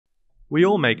We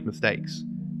all make mistakes.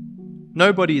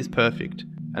 Nobody is perfect,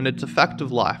 and it's a fact of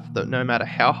life that no matter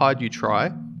how hard you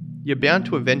try, you're bound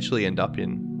to eventually end up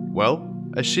in, well,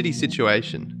 a shitty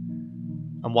situation.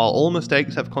 And while all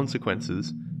mistakes have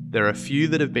consequences, there are few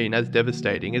that have been as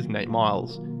devastating as Nate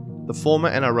Myles, the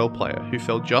former NRL player who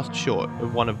fell just short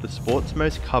of one of the sport's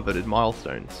most coveted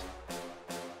milestones.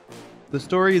 The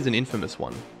story is an infamous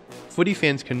one. Footy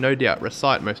fans can no doubt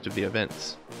recite most of the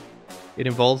events. It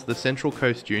involves the Central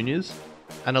Coast Juniors,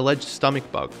 an alleged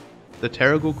stomach bug, the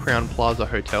Terrigal Crown Plaza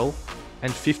Hotel,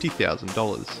 and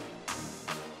 $50,000.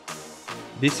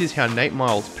 This is how Nate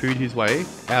Myles pooed his way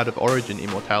out of Origin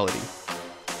immortality.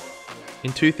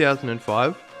 In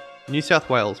 2005, New South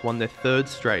Wales won their third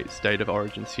straight State of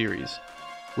Origin series,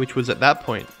 which was at that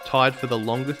point tied for the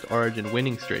longest Origin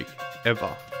winning streak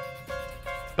ever.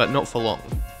 But not for long.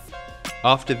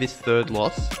 After this third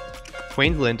loss,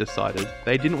 Queensland decided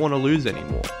they didn't want to lose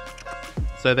anymore.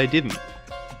 So they didn't,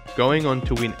 going on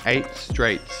to win 8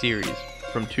 straight series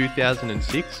from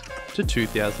 2006 to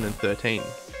 2013.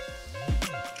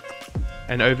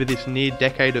 And over this near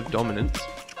decade of dominance,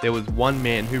 there was one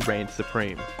man who reigned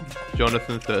supreme,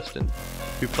 Jonathan Thurston,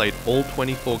 who played all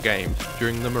 24 games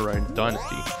during the Maroons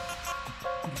dynasty.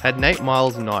 Had Nate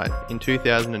Myles' night in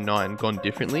 2009 gone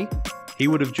differently, he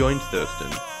would have joined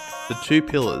Thurston, the two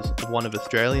pillars of one of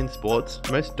Australian sport's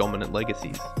most dominant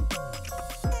legacies.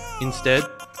 Instead,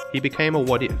 he became a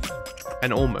what if,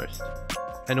 an almost,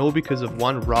 and all because of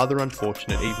one rather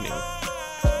unfortunate evening.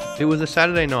 It was a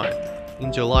Saturday night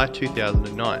in July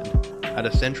 2009 at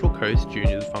a Central Coast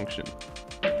Juniors function.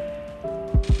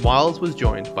 Myles was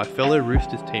joined by fellow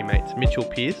Roosters teammates Mitchell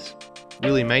Pearce,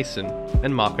 Willie Mason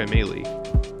and Mark O'Mealy,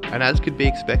 and as could be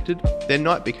expected, their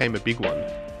night became a big one,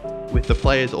 with the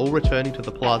players all returning to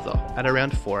the plaza at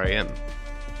around 4 AM.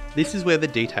 This is where the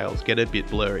details get a bit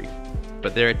blurry,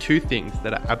 but there are two things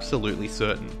that are absolutely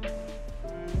certain.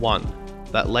 One,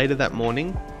 that later that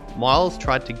morning, Myles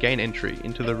tried to gain entry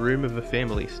into the room of a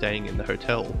family staying in the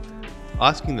hotel,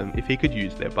 asking them if he could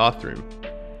use their bathroom.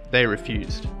 They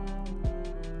refused.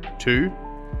 2,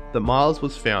 that Myles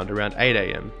was found around 8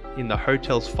 AM in the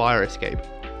hotel's fire escape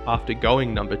after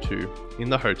going number 2 in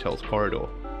the hotel's corridor.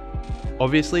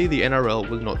 Obviously, the NRL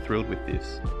was not thrilled with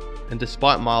this, and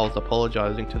despite Myles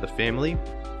apologising to the family,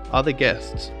 other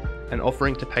guests, and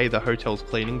offering to pay the hotel's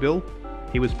cleaning bill,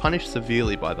 he was punished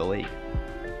severely by the league.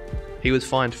 He was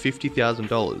fined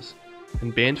 $50,000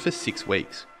 and banned for 6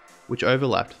 weeks, which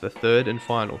overlapped the third and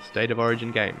final State of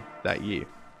Origin game that year.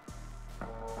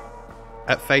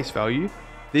 At face value,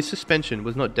 this suspension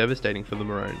was not devastating for the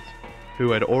Maroons,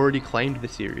 who had already claimed the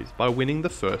series by winning the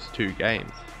first 2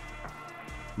 games.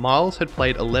 Myles had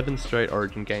played 11 straight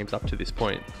Origin games up to this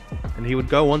point, and he would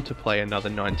go on to play another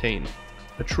 19,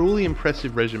 a truly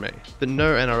impressive resume that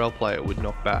no NRL player would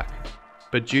knock back.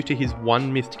 But due to his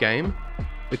one missed game,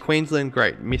 the Queensland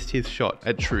great missed his shot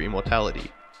at true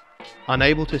immortality,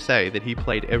 unable to say that he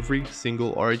played every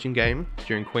single Origin game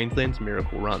during Queensland's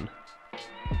miracle run.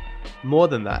 More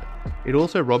than that, it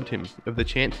also robbed him of the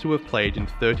chance to have played in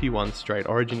 31 straight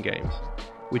Origin games,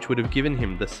 which would have given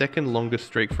him the second longest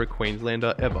streak for a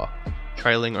Queenslander ever,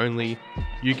 trailing only,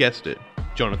 you guessed it,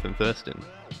 Jonathan Thurston.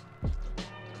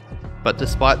 But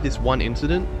despite this one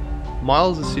incident,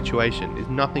 Myles' situation is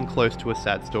nothing close to a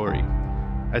sad story,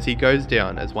 as he goes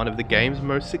down as one of the game's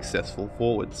most successful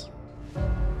forwards.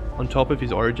 On top of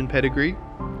his Origin pedigree,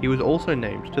 he was also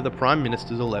named to the Prime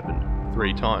Minister's 11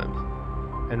 3 times,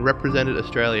 and represented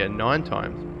Australia 9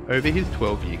 times over his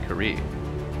 12-year career.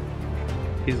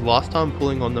 His last time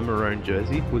pulling on the maroon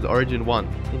jersey was Origin 1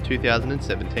 in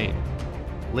 2017,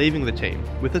 leaving the team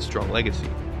with a strong legacy.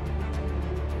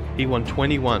 He won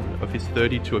 21 of his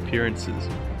 32 appearances,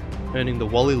 earning the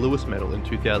Wally Lewis Medal in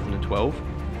 2012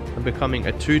 and becoming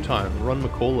a 2-time Ron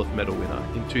McAuliffe Medal winner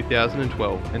in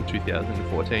 2012 and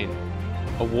 2014,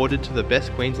 awarded to the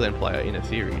best Queensland player in a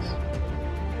series.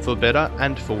 For better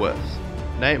and for worse,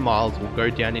 Nate Myles will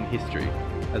go down in history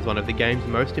as one of the game's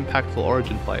most impactful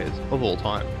Origin players of all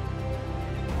time.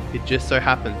 It just so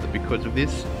happens that because of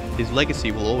this, his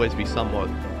legacy will always be somewhat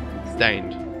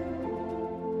stained